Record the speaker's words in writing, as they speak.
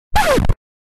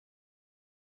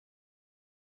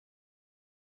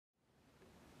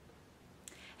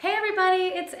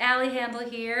everybody, it's Handal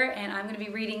here, and I'm going to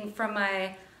be reading from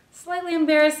my slightly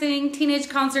embarrassing teenage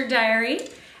concert diary.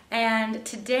 And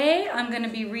today I'm going to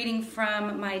be reading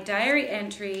from my diary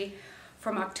entry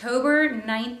from October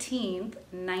 19th,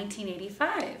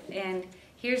 1985. And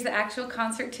here's the actual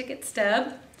concert ticket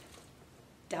stub.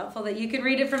 Doubtful that you can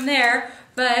read it from there,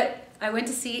 but I went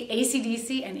to see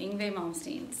ACDC and Yngwie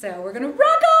Malmsteen. So we're going to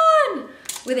rock on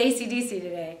with ACDC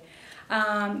today.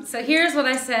 So here's what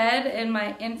I said in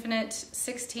my infinite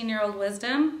 16-year-old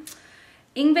wisdom.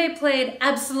 Yngwie played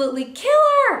absolutely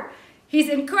killer! He's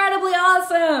incredibly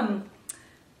awesome!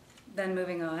 Then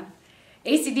moving on.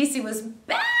 ACDC was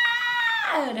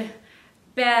bad!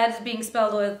 Bad being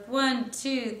spelled with 1,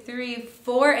 2, 3,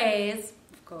 4 A's,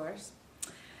 of course.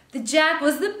 The Jack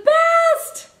was the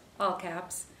best! All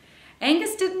caps.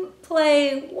 Angus didn't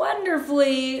play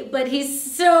wonderfully, but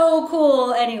he's so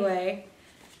cool anyway.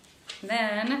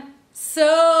 Then,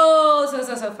 so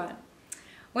fun.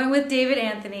 Went with David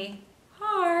Anthony,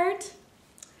 hard.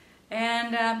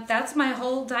 And that's my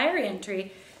whole diary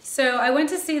entry. So I went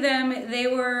to see them. They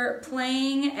were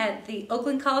playing at the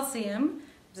Oakland Coliseum.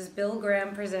 This is Bill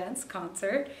Graham Presents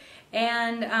concert.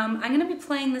 And I'm going to be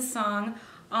playing this song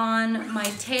on my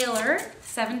Taylor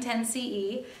 710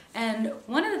 CE. And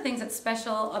one of the things that's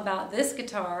special about this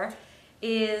guitar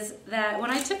is that when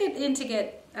I took it in to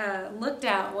get looked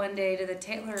at one day to the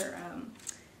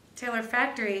Taylor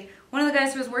factory, one of the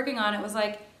guys who was working on it was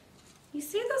like, you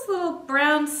see those little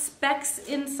brown specks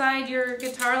inside your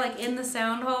guitar, like in the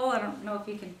sound hole? I don't know if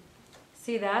you can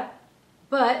see that,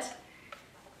 but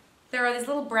there are these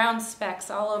little brown specks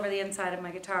all over the inside of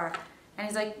my guitar. And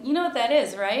he's like, you know what that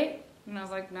is, right? And I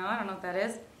was like, no, I don't know what that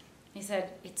is. And he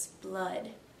said, it's blood.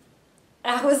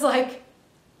 And I was like,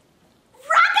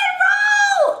 rock and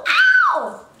roll!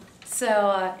 Ow!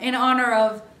 So in honor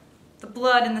of the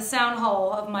blood in the sound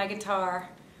hole of my guitar,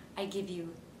 I give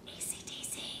you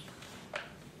ACDC.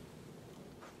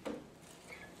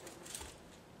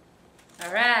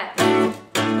 All right,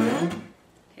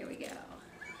 here we go.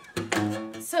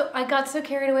 So I got so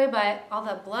carried away by all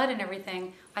that blood and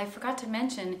everything, I forgot to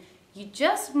mention, you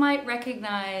just might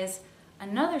recognize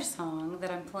another song that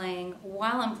I'm playing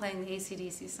while I'm playing the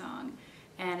ACDC song.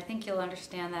 And I think you'll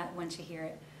understand that once you hear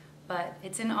it. But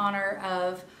it's in honor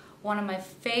of one of my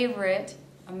favorite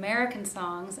American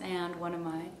songs and one of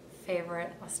my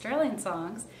favorite Australian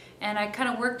songs. And I kind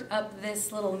of worked up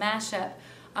this little mashup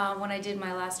when I did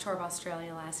my last tour of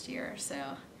Australia last year. So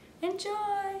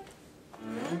enjoy!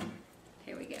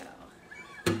 Here we go.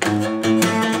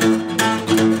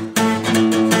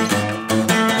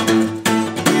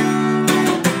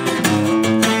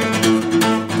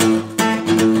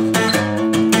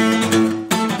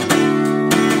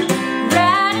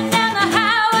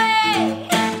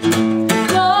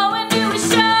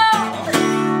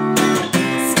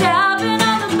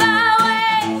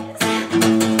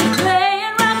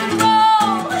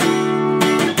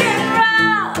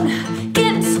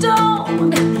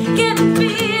 Get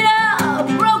beat up.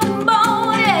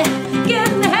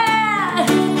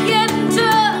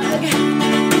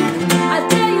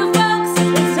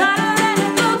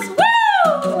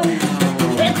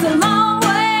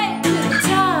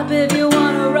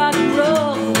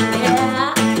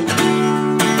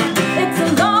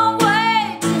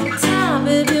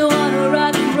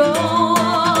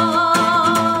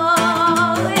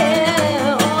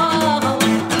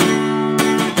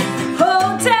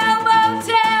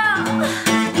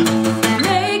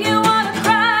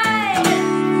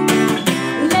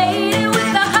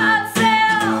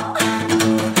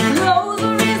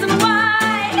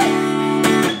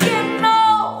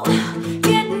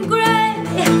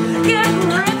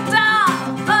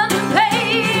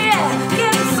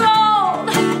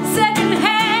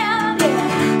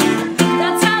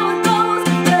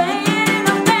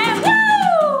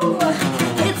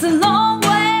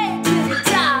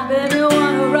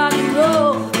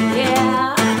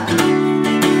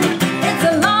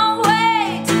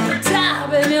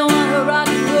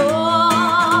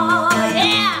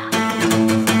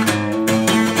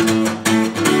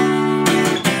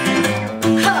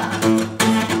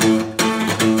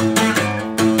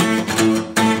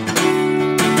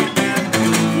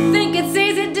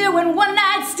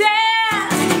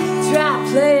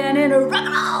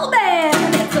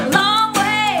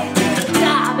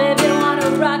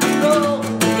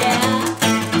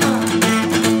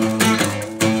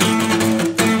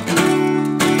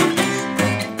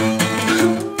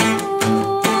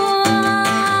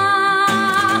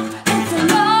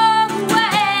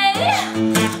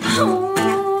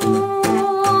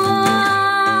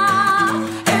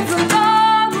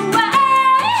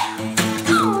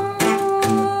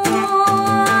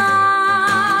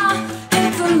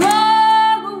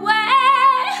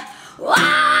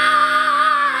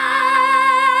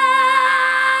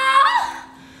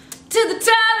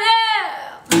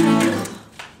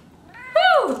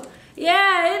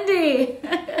 me.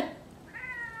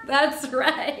 That's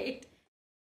right.